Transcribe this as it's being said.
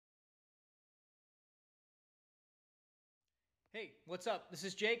Hey, what's up? This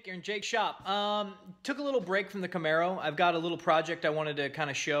is Jake. You're in Jake's shop. Took a little break from the Camaro. I've got a little project I wanted to kind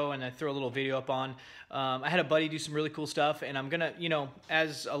of show and I throw a little video up on. I had a buddy do some really cool stuff, and I'm gonna,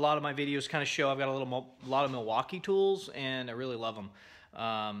 as a lot of my videos kind of show, I've got a lot of Milwaukee Tools, and I really love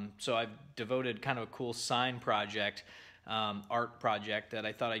them. So I've devoted kind of a cool sign project, art project that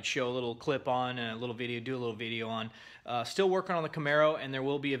I thought I'd show a little clip on and a little video, do a little video on. Still working on the Camaro, and there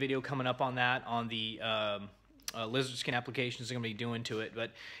will be a video coming up on that on the lizard skin applications I'm going to be doing to it.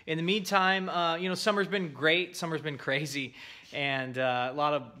 But in the meantime, summer's been great. Summer's been crazy, and a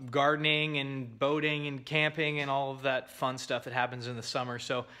lot of gardening and boating and camping and all of that fun stuff that happens in the summer.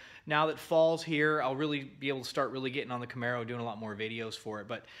 So now that fall's here, I'll really be able to start really getting on the Camaro, doing a lot more videos for it.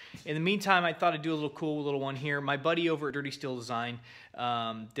 But in the meantime, I thought I'd do a little cool little one here. My buddy over at Dirty Steel Design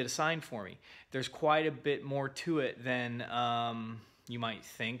did a sign for me. There's quite a bit more to it than you might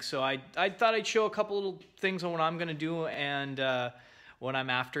think. So I thought I'd show a couple little things on what I'm going to do and what I'm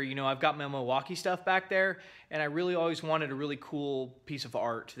after. I've got my Milwaukee stuff back there, and I really always wanted a really cool piece of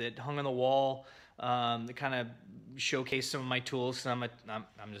art that hung on the wall that kind of showcase some of my tools, because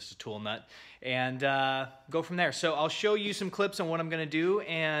I'm just a tool nut, and go from there. So I'll show you some clips on what I'm going to do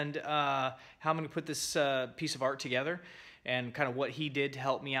and how I'm going to put this piece of art together and kind of what he did to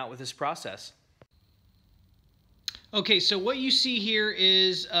help me out with this process. Okay, so what you see here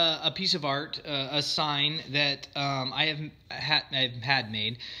is a piece of art, a sign that I've had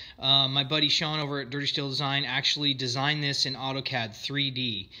made. My buddy Sean over at Dirty Steel Design actually designed this in AutoCAD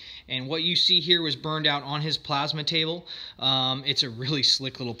 3D. And what you see here was burned out on his plasma table. It's a really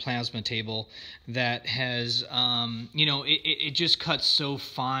slick little plasma table that has, it just cuts so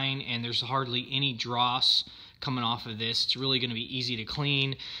fine, and there's hardly any dross coming off of this. It's really going to be easy to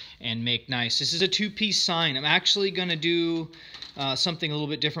clean and make nice. This is a two-piece sign. I'm actually going to do something a little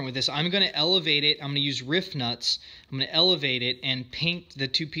bit different with this. I'm going to elevate it. I'm going to use riff nuts. I'm going to elevate it and paint the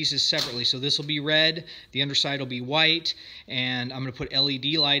two pieces separately. So this will be red, the underside will be white, and I'm going to put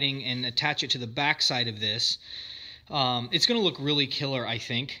LED lighting and attach it to the back side of this. It's going to look really killer, I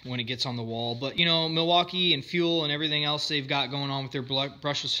think, when it gets on the wall. But, Milwaukee and Fuel and everything else they've got going on with their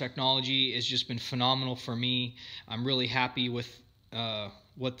brushless technology has just been phenomenal for me. I'm really happy with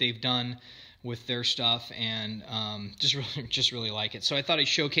what they've done with their stuff, and just really like it. So I thought I'd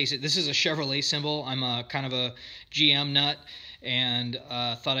showcase it. This is a Chevrolet symbol. I'm a kind of a GM nut, and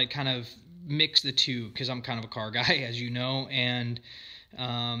thought I'd kind of mix the two because I'm kind of a car guy, as you know, and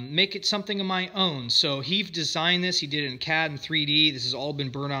make it something of my own. So he designed this. He did it in CAD and 3D. This has all been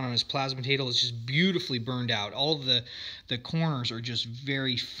burned out on his plasma table. It's just beautifully burned out. All of the corners are just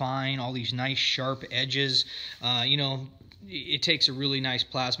very fine. All these nice sharp edges. It takes a really nice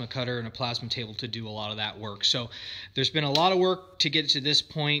plasma cutter and a plasma table to do a lot of that work. So there's been a lot of work to get to this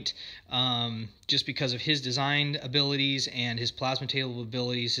point, just because of his design abilities, and his plasma table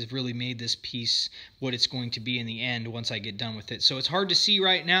abilities has really made this piece what it's going to be in the end once I get done with it. So it's hard to see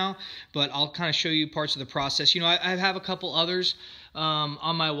right now, but I'll kind of show you parts of the process. I have a couple others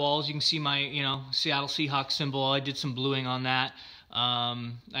on my walls. You can see my Seattle Seahawks symbol. I did some bluing on that.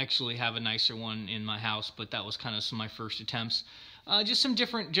 I actually have a nicer one in my house, but that was kind of some of my first attempts. Just some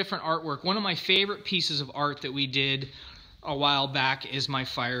different artwork. One of my favorite pieces of art that we did a while back is my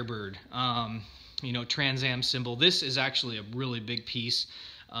Firebird, Trans Am symbol. This is actually a really big piece,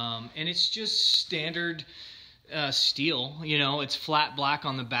 and it's just standard steel. It's flat black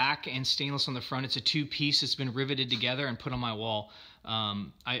on the back and stainless on the front. It's a two-piece. It's been riveted together and put on my wall.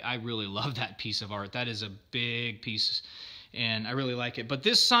 I really love that piece of art. That is a big piece, and I really like it. But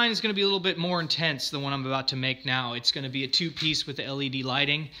this sign is going to be a little bit more intense than what I'm about to make now. It's going to be a two-piece with the LED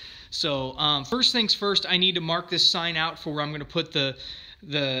lighting. So first things first, I need to mark this sign out for where I'm going to put the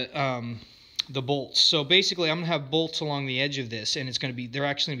bolts. So basically, I'm going to have bolts along the edge of this, and they're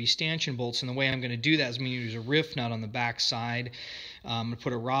actually going to be stanchion bolts. And the way I'm going to do that is I'm going to use a riff nut on the back side. I'm going to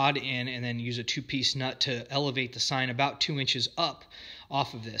put a rod in and then use a two-piece nut to elevate the sign about 2 inches up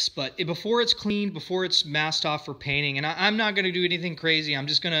off of this. But before it's cleaned, before it's masked off for painting, and I'm not going to do anything crazy. I'm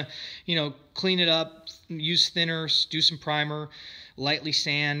just going to, clean it up, use thinners, do some primer, lightly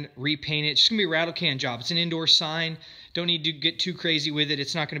sand, repaint it. It's just going to be a rattle can job. It's an indoor sign. Don't need to get too crazy with it.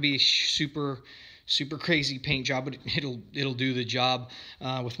 It's not going to be a super crazy paint job, but it'll do the job.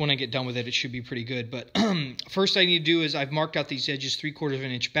 With when I get done with it, it should be pretty good. But first I need to do is I've marked out these edges 3/4 of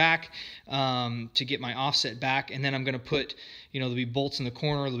an inch back to get my offset back, and then I'm going to put, there'll be bolts in the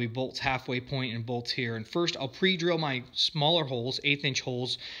corner, there'll be bolts halfway point, and bolts here. And first I'll pre-drill my smaller holes, 1/8 inch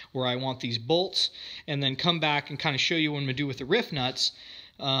holes, where I want these bolts, and then come back and kind of show you what I'm going to do with the riff nuts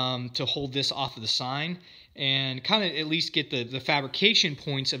to hold this off of the sign. and kind of at least get the fabrication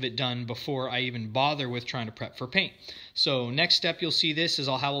points of it done before I even bother with trying to prep for paint. So next step you'll see this is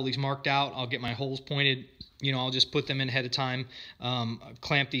I'll have all these marked out. I'll get my holes pointed. You know, I'll just put them in ahead of time,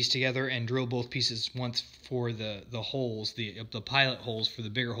 clamp these together, and drill both pieces once for the holes, the pilot holes for the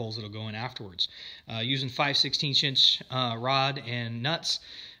bigger holes that'll go in afterwards. Using 5/16 inch rod and nuts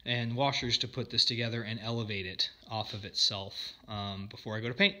and washers to put this together and elevate it off of itself before I go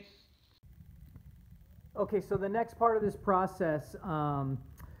to paint. Okay, so the next part of this process,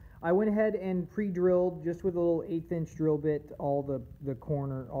 I went ahead and pre-drilled just with a little 1/8 inch drill bit all the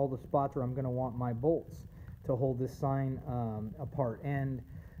corner, all the spots where I'm going to want my bolts to hold this sign apart. And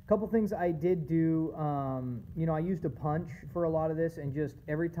a couple things I did do, you know, I used a punch for a lot of this, and just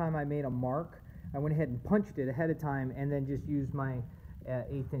every time I made a mark, I went ahead and punched it ahead of time, and then just used my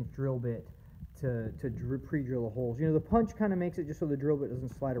 1/8 inch drill bit to pre-drill the holes. You know, the punch kind of makes it just so the drill bit doesn't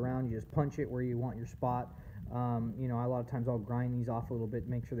slide around. You just punch it where you want your spot. You know, a lot of times I'll grind these off a little bit,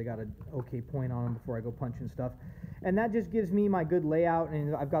 make sure they got an okay point on them before I go punching stuff. And that just gives me my good layout,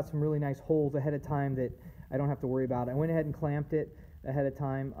 and I've got some really nice holes ahead of time that I don't have to worry about. I went ahead and clamped it ahead of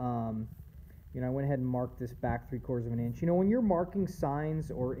time. You know, I went ahead and marked this back 3/4 of an inch. You know, when you're marking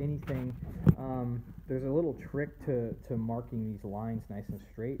signs or anything, there's a little trick to marking these lines nice and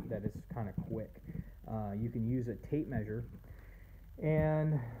straight that is kind of quick. You can use a tape measure,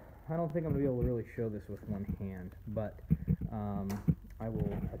 and I don't think I'm going to be able to really show this with one hand, but I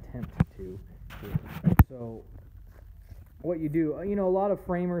will attempt to. So what you do, you know, a lot of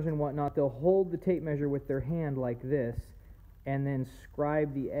framers and whatnot, they'll hold the tape measure with their hand like this and then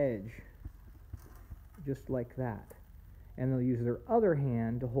scribe the edge just like that. And they'll use their other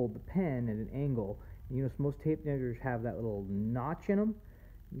hand to hold the pen at an angle. You know, most tape measures have that little notch in them.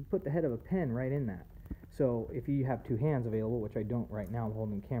 You put the head of a pen right in that. So if you have two hands available, which I don't right now, I'm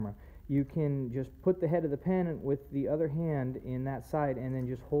holding the camera, you can just put the head of the pen with the other hand in that side and then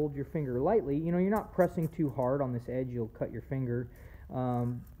just hold your finger lightly. You know, you're not pressing too hard on this edge, you'll cut your finger.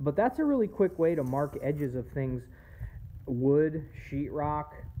 But that's a really quick way to mark edges of things. Wood,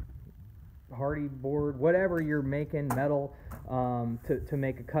 sheetrock, hardy board, whatever you're making, metal, to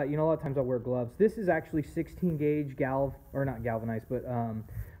make a cut. You know, a lot of times I'll wear gloves. This is actually 16 gauge not galvanized, but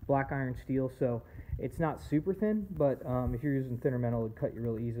black iron steel, so it's not super thin, but if you're using thinner metal, it'd cut you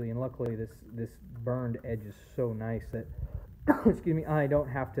really easily. And luckily this burned edge is so nice that excuse me, I don't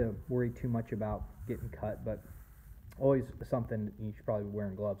have to worry too much about getting cut, but always something you should probably be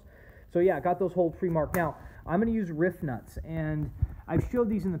wearing gloves. So yeah, I got those holes pre-marked. Now I'm going to use riff nuts, and I've showed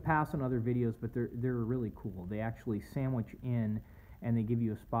these in the past on other videos, but they're really cool. They actually sandwich in, and they give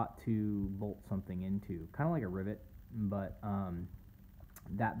you a spot to bolt something into, kind of like a rivet. But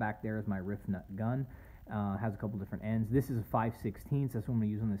that back there is my riff nut gun. Has a couple different ends. This is a 5/16. That's what I'm going to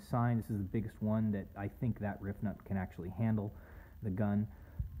use on this sign. This is the biggest one that I think that riff nut can actually handle the gun.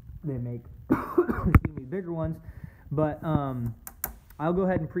 They make excuse me, bigger ones, but I'll go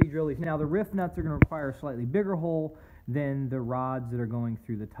ahead and pre-drill these. Now the riff nuts are going to require a slightly bigger hole than the rods that are going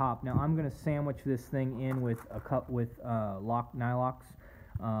through the top. Now I'm going to sandwich this thing in with a cup with nylocks.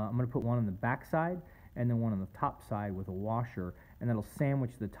 I'm going to put one on the back side and then one on the top side with a washer, and that'll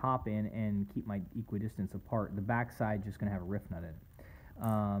sandwich the top in and keep my equidistance apart. The back side just going to have a riff nut in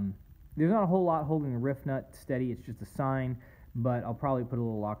it. There's not a whole lot holding the riff nut steady. It's just a sign, but I'll probably put a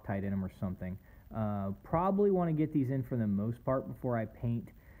little Loctite in them or something. Probably want to get these in for the most part before I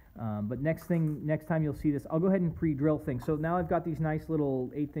paint. But next time you'll see this, I'll go ahead and pre-drill things. So now I've got these nice little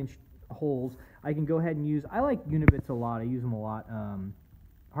 1/8 inch holes. I can go ahead and use, I like unibits a lot. I use them a lot.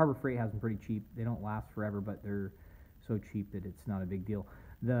 Harbor Freight has them pretty cheap. They don't last forever, but they're so cheap that it's not a big deal.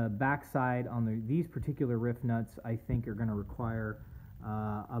 The backside on these particular riff nuts, I think, are going to require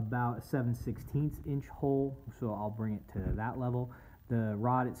about a 7/16 inch hole, so I'll bring it to that level. The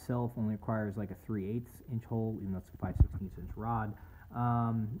rod itself only requires like a 3/8 inch hole, even though it's a 5/16 inch rod.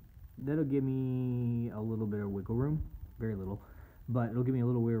 That'll give me a little bit of wiggle room, very little, but it'll give me a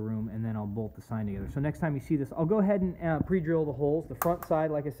little wiggle room, and then I'll bolt the sign together. So next time you see this, I'll go ahead and pre-drill the holes. The front side,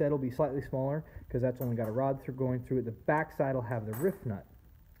 like I said, will be slightly smaller because that's only got a rod going through it. The back side will have the riff nut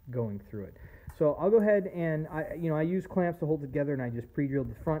going through it. So I'll go ahead and I use clamps to hold together, and I just pre-drilled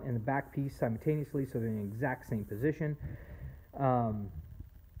the front and the back piece simultaneously so they're in the exact same position. Kind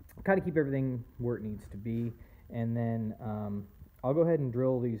of keep everything where it needs to be, and then I'll go ahead and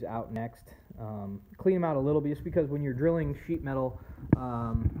drill these out next. Clean them out a little bit, just because when you're drilling sheet metal,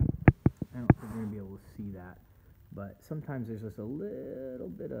 I don't think you're going to be able to see that, but sometimes there's just a little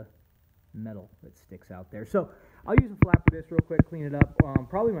bit of metal that sticks out there. So I'll use a flapper disc real quick, clean it up.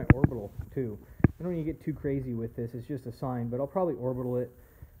 Probably my orbital too. I don't need to get too crazy with this. It's just a sign, but I'll probably orbital it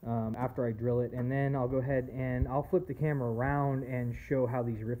after I drill it, and then I'll go ahead and I'll flip the camera around and show how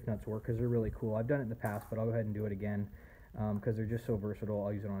these rift nuts work, because they're really cool. I've done it in the past, but I'll go ahead and do it again because they're just so versatile.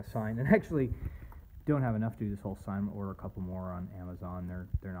 I'll use it on a sign, and actually don't have enough to do this whole sign. I'll order a couple more on Amazon.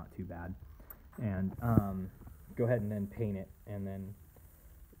 They're not too bad. And go ahead and then paint it, and then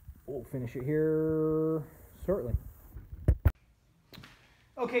we'll finish it here shortly.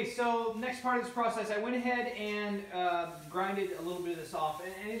 Okay, so next part of this process, I went ahead and grinded a little bit of this off,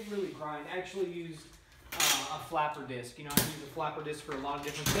 and I didn't really grind. I actually used a flapper disc. You know, I use a flapper disc for a lot of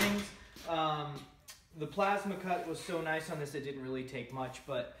different things. The plasma cut was so nice on this, it didn't really take much,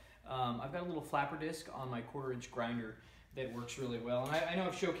 but I've got a little flapper disc on my 1/4-inch grinder that works really well. And I know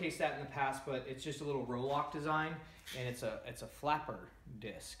I've showcased that in the past, but it's just a little roll-lock design, and it's a flapper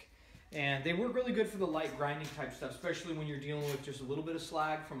disc. And they work really good for the light grinding type stuff, especially when you're dealing with just a little bit of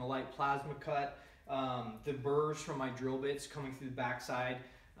slag from a light plasma cut, the burrs from my drill bits coming through the backside,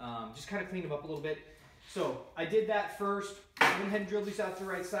 just kind of clean them up a little bit. So I did that first, went ahead and drilled these out to the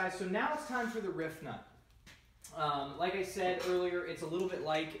right size. So now it's time for the rift nut. Like I said earlier, it's a little bit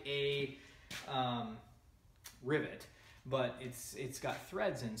like a rivet, but it's got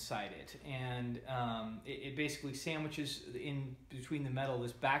threads inside it, and it basically sandwiches in between the metal.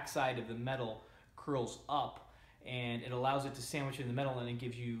 This backside of the metal curls up, and it allows it to sandwich in the metal, and it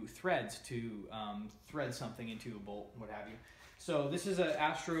gives you threads to thread something into a bolt, what have you. So this is a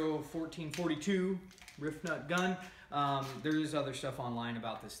Astro 1442 rift nut gun. There's other stuff online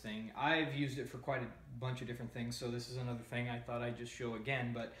about this thing. I've used it for quite a bunch of different things, so this is another thing I thought I'd just show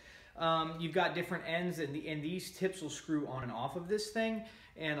again. But you've got different ends, and these tips will screw on and off of this thing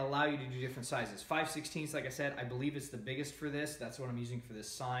and allow you to do different sizes. 5/16, like I said, I believe it's the biggest for this. That's what I'm using for this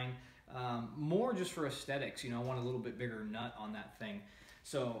sign. More just for aesthetics, you know, I want a little bit bigger nut on that thing.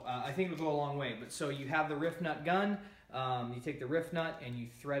 So I think it'll go a long way. But so you have the rift nut gun. You take the rift nut and you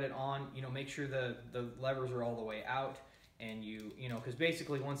thread it on. You know, make sure the levers are all the way out, and you know, because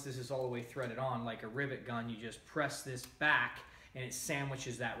basically once this is all the way threaded on, like a rivet gun, you just press this back and it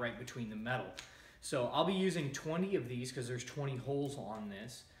sandwiches that right between the metal. So I'll be using 20 of these because there's 20 holes on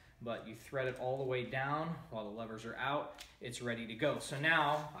this, but you thread it all the way down while the levers are out. It's ready to go. So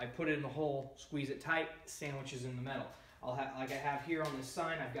now I put it in the hole, squeeze it tight, sandwiches in the metal. I'll have, like I have here on this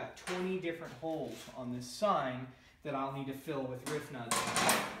sign, I've got 20 different holes on this sign that I'll need to fill with rift nuts.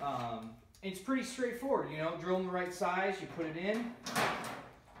 It's pretty straightforward, you know, drill them the right size, you put it in,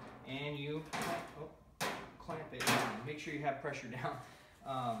 and you clamp it down. Make sure you have pressure down,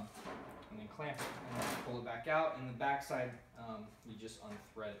 and then clamp it, and then pull it back out, and the back side, you just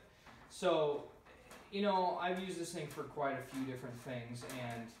unthread it. So, you know, I've used this thing for quite a few different things,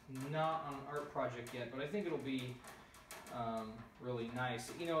 and not on an art project yet, but I think it'll be really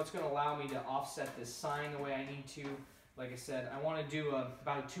nice. You know, it's going to allow me to offset this sign the way I need to. Like I said, I want to do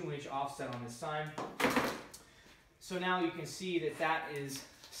about a 2-inch offset on this sign. So now you can see that that is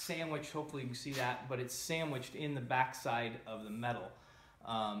sandwiched. Hopefully you can see that, but it's sandwiched in the back side of the metal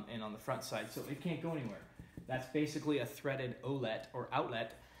and on the front side, so it can't go anywhere. That's basically a threaded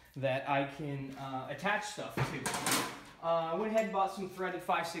outlet that I can attach stuff to. I went ahead and bought some threaded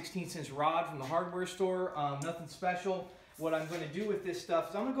 5/16" rod from the hardware store. Nothing special. What I'm going to do with this stuff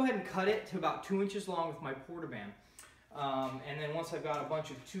is I'm going to go ahead and cut it to about 2 inches long with my portaband. And then once I've got a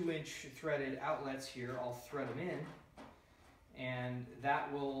bunch of 2-inch threaded outlets here, I'll thread them in. And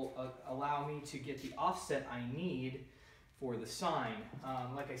that will allow me to get the offset I need for the sign.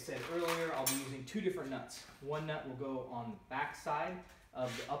 Like I said earlier, I'll be using 2 different nuts. One nut will go on the back side of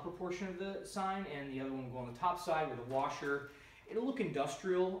the upper portion of the sign, and the other one will go on the top side with a washer. It'll look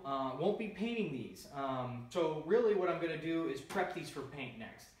industrial. Won't be painting these. So really what I'm going to do is prep these for paint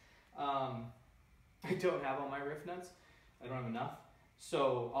next. I don't have all my rift nuts. I don't have enough.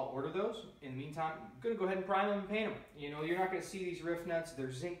 So I'll order those. In the meantime, I'm going to go ahead and prime them and paint them. You know, you're not going to see these rift nuts.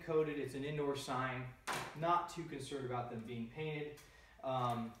 They're zinc coated. It's an indoor sign. Not too concerned about them being painted.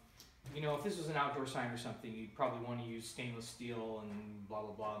 You know, if this was an outdoor sign or something, you'd probably want to use stainless steel and blah,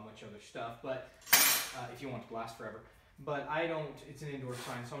 blah, blah, much other stuff. But if you want it to last forever. But I don't, it's an indoor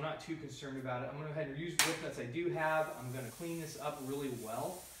sign, so I'm not too concerned about it. I'm going to go ahead and use the rift nuts I do have. I'm going to clean this up really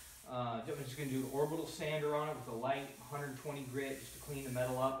well. I'm just going to do an orbital sander on it with a light 120 grit just to clean the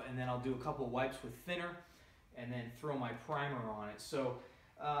metal up, and then I'll do a couple of wipes with thinner and then throw my primer on it. So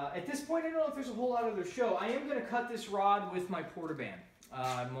at this point, I don't know if there's a whole lot of other show. I am going to cut this rod with my portaband,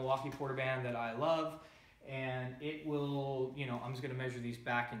 Milwaukee portaband that I love, and it will, you know, I'm just going to measure these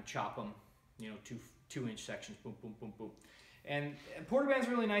back and chop them, you know, 2-inch sections, boom, boom, boom, boom. And portaband's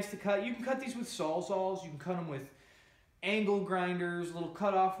really nice to cut. You can cut these with Sawzalls. You can cut them with angle grinders, little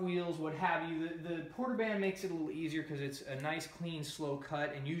cutoff wheels, what have you. The Porter Band makes it a little easier because it's a nice, clean, slow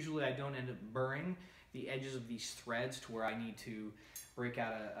cut, and usually I don't end up burring the edges of these threads to where I need to break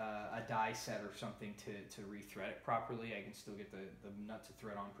out a die set or something to rethread it properly. I can still get the nut to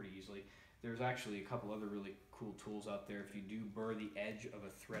thread on pretty easily. There's actually a couple other really cool tools out there. If you do burr the edge of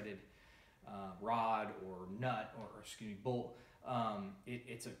a threaded rod or nut or excuse me, bolt,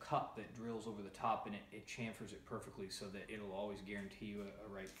 it's a cup that drills over the top, and it chamfers it perfectly so that it'll always guarantee you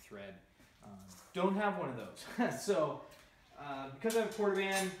a right thread. Don't have one of those. So because I have a Porter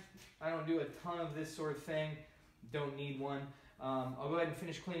Band, I don't do a ton of this sort of thing. Don't need one. I'll go ahead and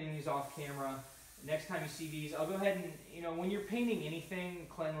finish cleaning these off camera. Next time you see these, I'll go ahead and, you know, when you're painting anything,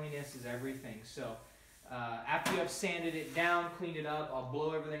 cleanliness is everything. So after you have sanded it down, cleaned it up, I'll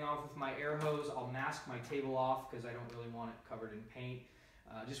blow everything off with my air hose. I'll mask my table off because I don't really want it covered in paint,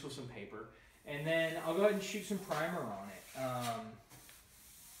 just with some paper. And then I'll go ahead and shoot some primer on it.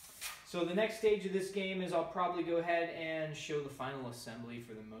 So the next stage of this game is I'll probably go ahead and show the final assembly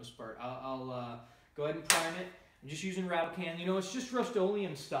for the most part. I'll go ahead and prime it. I'm just using rattle can. You know, it's just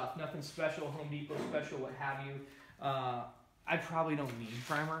Rust-Oleum stuff, nothing special, Home Depot special, what have you. I probably don't need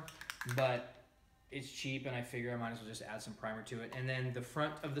primer, but it's cheap, and I figure I might as well just add some primer to it. And then the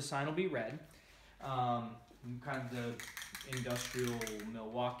front of the sign will be red, kind of the industrial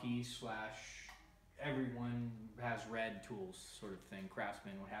Milwaukee / everyone has red tools sort of thing,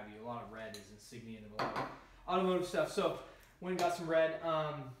 Craftsman, what have you. A lot of red is insignia and a lot of automotive stuff. So went and got some red.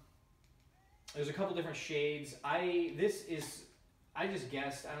 There's a couple different shades. I just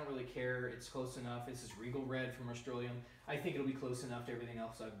guessed. I don't really care. It's close enough. This is Regal Red from Rust-Oleum. I think it'll be close enough to everything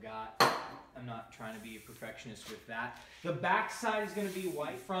else I've got. I'm not trying to be a perfectionist with that. The back side is going to be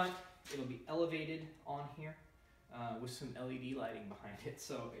white. Front, it'll be elevated on here with some LED lighting behind it.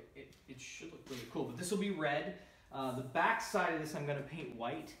 So it should look really cool. But this will be red. The back side of this I'm going to paint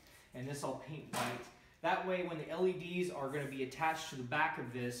white, and this I'll paint white. That way, when the LEDs are going to be attached to the back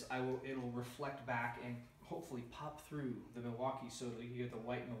of this, it'll reflect back and hopefully pop through the Milwaukee, so that you get the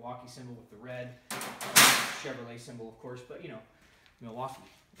white Milwaukee symbol with the red Chevrolet symbol, of course, but you know, Milwaukee.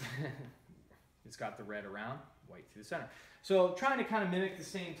 It's got the red around, white through the center. So trying to kind of mimic the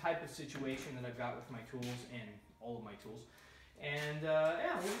same type of situation that I've got with my tools and all of my tools. And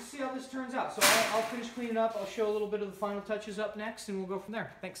yeah, we'll just see how this turns out. So I'll finish cleaning up. I'll show a little bit of the final touches up next, and we'll go from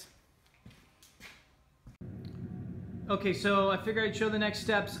there. Thanks. Okay, so I figured I'd show the next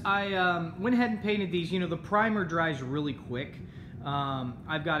steps. I went ahead and painted these. You know, the primer dries really quick.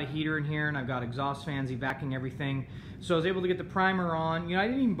 I've got a heater in here, and I've got exhaust fans evacuating everything. So I was able to get the primer on. You know, I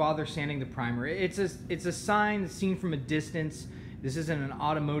didn't even bother sanding the primer. It's a sign that's seen from a distance. This isn't an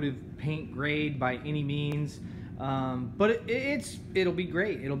automotive paint grade by any means, but it'll be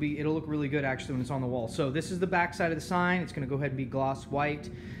great. It'll look really good actually when it's on the wall. So this is the back side of the sign. It's going to go ahead and be gloss white.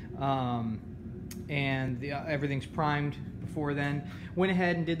 And everything's primed before then. Went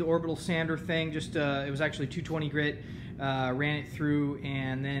ahead and did the orbital sander thing. Just it was actually 220 grit. Ran it through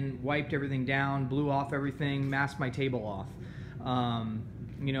and then wiped everything down, blew off everything, masked my table off.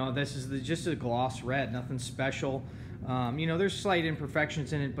 You know, this is just a gloss red, nothing special. You know, there's slight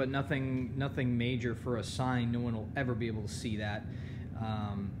imperfections in it, but nothing major for a sign. No one will ever be able to see that.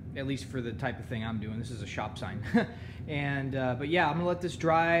 At least for the type of thing I'm doing. This is a shop sign. And but yeah, I'm gonna let this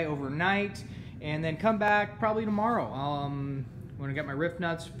dry overnight and then come back probably tomorrow. When I get my rift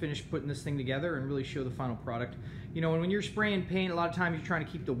nuts, finish putting this thing together and really show the final product. You know, when you're spraying paint, a lot of times you're trying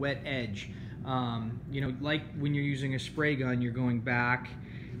to keep the wet edge. You know, like when you're using a spray gun, you're going back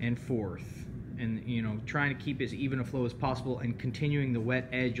and forth and, you know, trying to keep as even a flow as possible and continuing the wet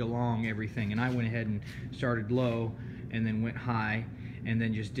edge along everything. And I went ahead and started low and then went high and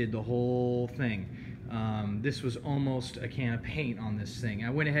then just did the whole thing. This was almost a can of paint on this thing. I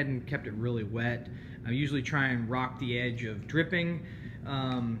went ahead and kept it really wet. I usually try and rock the edge of dripping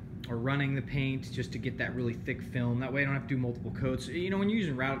or running the paint just to get that really thick film. That way I don't have to do multiple coats. You know, when you're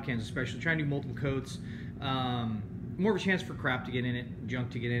using rattle cans especially, trying to do multiple coats, more of a chance for crap to get in it,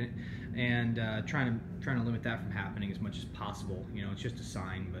 junk to get in it, and trying to limit that from happening as much as possible. You know, it's just a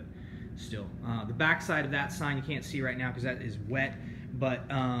sign, but still. The back side of that sign you can't see right now because that is wet. But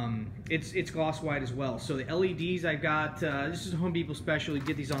it's gloss white as well. So the LEDs I got, this is a Home Depot special. You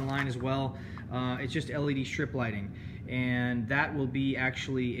get these online as well. It's just LED strip lighting. And that will be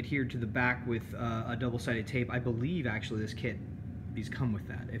actually adhered to the back with a double-sided tape. I believe actually this kit these come with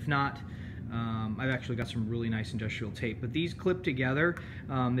that. If not, I've actually got some really nice industrial tape, but these clip together.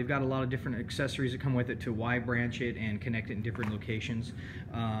 They've got a lot of different accessories that come with it to Y branch it and connect it in different locations.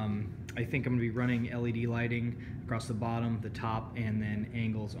 I think I'm going to be running LED lighting across the bottom, the top, and then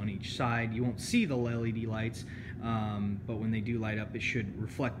angles on each side. You won't see the LED lights, but when they do light up, it should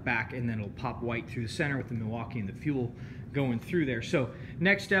reflect back, and then it'll pop white through the center with the Milwaukee and the fuel going through there. So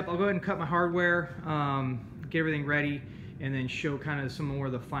next step, I'll go ahead and cut my hardware, get everything ready, and then show kind of some more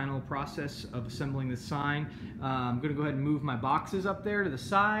of the final process of assembling the sign. I'm going to go ahead and move my boxes up there to the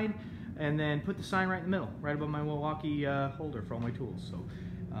side, and then put the sign right in the middle, right above my Milwaukee holder for all my tools. So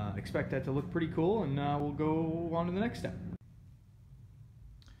expect that to look pretty cool, and we'll go on to the next step.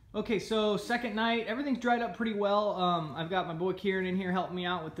 Okay, so second night, everything's dried up pretty well. I've got my boy Kieran in here helping me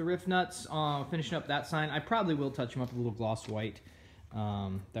out with the rift nuts, finishing up that sign. I probably will touch them up with a little gloss white.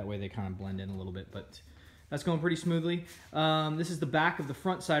 That way they kind of blend in a little bit, but that's going pretty smoothly. This is the back of the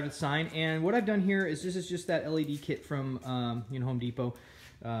front side of the sign, and what I've done here is this is just that LED kit from Home Depot.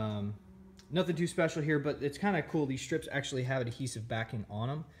 Nothing too special here, but it's kind of cool. These strips actually have adhesive backing on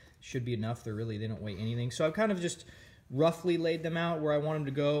them. Should be enough. They don't weigh anything. So I've kind of just roughly laid them out where I want them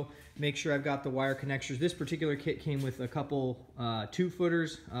to go. Make sure I've got the wire connectors. This particular kit came with a couple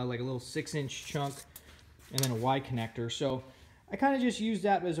 2-footers, like a little 6-inch chunk, and then a Y connector. So I kind of just used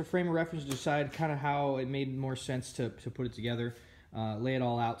that as a frame of reference to decide kind of how it made more sense to put it together, lay it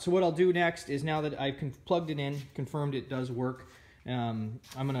all out. So what I'll do next is, now that I've plugged it in, confirmed it does work, I'm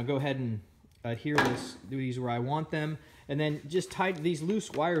going to go ahead and adhere these where I want them, and then just these loose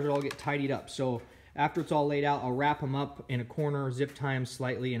wires will all get tidied up. So after it's all laid out, I'll wrap them up in a corner, zip tie them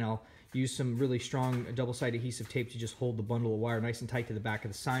slightly, and I'll use some really strong double-sided adhesive tape to just hold the bundle of wire nice and tight to the back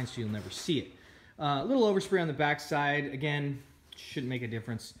of the sign so you'll never see it. A little overspray on the back side, again, shouldn't make a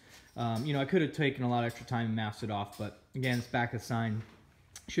difference. You know, I could have taken a lot of extra time and masked it off, but again, it's back of the sign.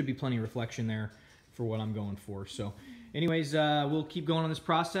 Should be plenty of reflection there for what I'm going for. So anyways, we'll keep going on this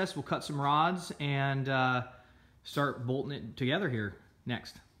process. We'll cut some rods and start bolting it together here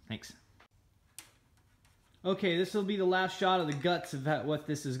next. Thanks. Okay, this will be the last shot of the guts of what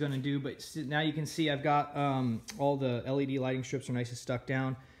this is going to do, but now you can see I've got all the LED lighting strips are nice and stuck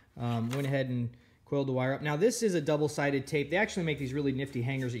down. Went ahead and coiled the wire up. Now this is a double-sided tape. They actually make these really nifty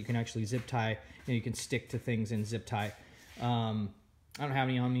hangers that you can actually zip tie, and you can stick to things and zip tie. I don't have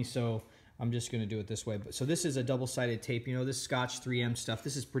any on me, so I'm just going to do it this way. But so this is a double-sided tape. You know, this Scotch 3M stuff,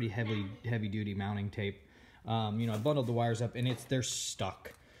 this is pretty heavy-duty mounting tape. You know, I bundled the wires up, and they're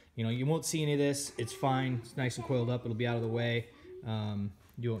stuck. You know, you won't see any of this. It's fine. It's nice and coiled up. It'll be out of the way.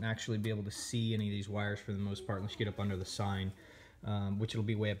 You won't actually be able to see any of these wires for the most part unless you get up under the sign, which it'll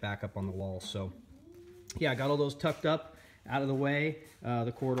be way back up on the wall. So, yeah, I got all those tucked up, out of the way.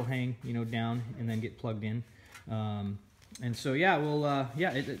 The cord will hang, you know, down and then get plugged in. And so, yeah, we'll,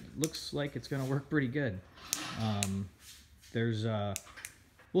 yeah, it looks like it's going to work pretty good.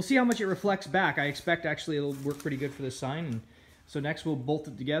 We'll see how much it reflects back. I expect actually it'll work pretty good for this sign. And so next we'll bolt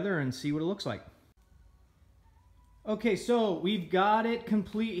it together and see what it looks like. Okay, so we've got it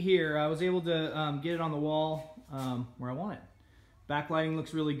complete here. I was able to get it on the wall where I want it. Backlighting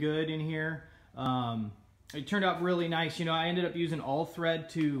looks really good in here. It turned out really nice. You know, I ended up using all thread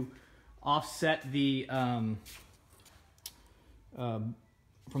to offset the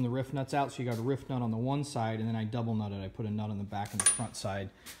from the rift nuts out. So you got a rift nut on the one side, and then I double nutted. I put a nut on the back and the front side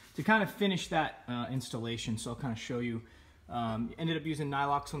to kind of finish that installation. So I'll kind of show you. Ended up using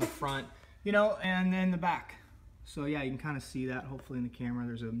Nylox on the front, you know, and then the back. So yeah, you can kind of see that hopefully in the camera.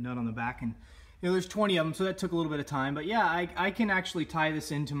 There's a nut on the back, and you know, there's 20 of them, so that took a little bit of time. But yeah, I can actually tie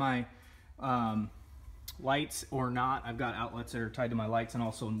this into my lights or not. I've got outlets that are tied to my lights and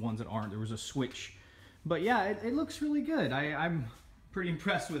also ones that aren't. There was a switch. But yeah, it looks really good. I'm pretty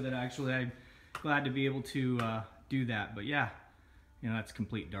impressed with it, actually. I'm glad to be able to do that. But yeah, you know, that's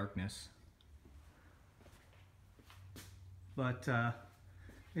complete darkness. But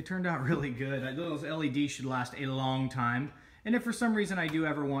it turned out really good. Those LEDs should last a long time. And if for some reason I do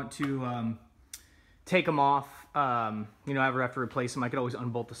ever want to take them off, you know, ever have to replace them, I could always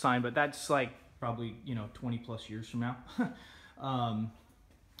unbolt the sign. But that's like probably, you know, 20 plus years from now.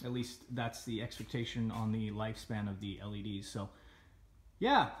 At least that's the expectation on the lifespan of the LEDs. So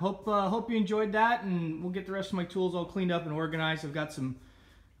yeah, hope you enjoyed that, and we'll get the rest of my tools all cleaned up and organized. I've got some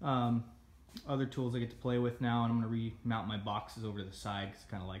other tools I get to play with now, and I'm going to remount my boxes over to the side because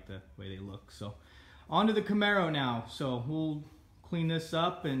I kind of like the way they look. So on to the Camaro now. So we'll clean this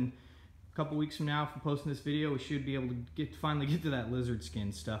up, and a couple weeks from now, from posting this video, we should be able to finally get to that lizard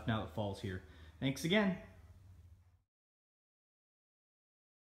skin stuff now that fall's here. Thanks again.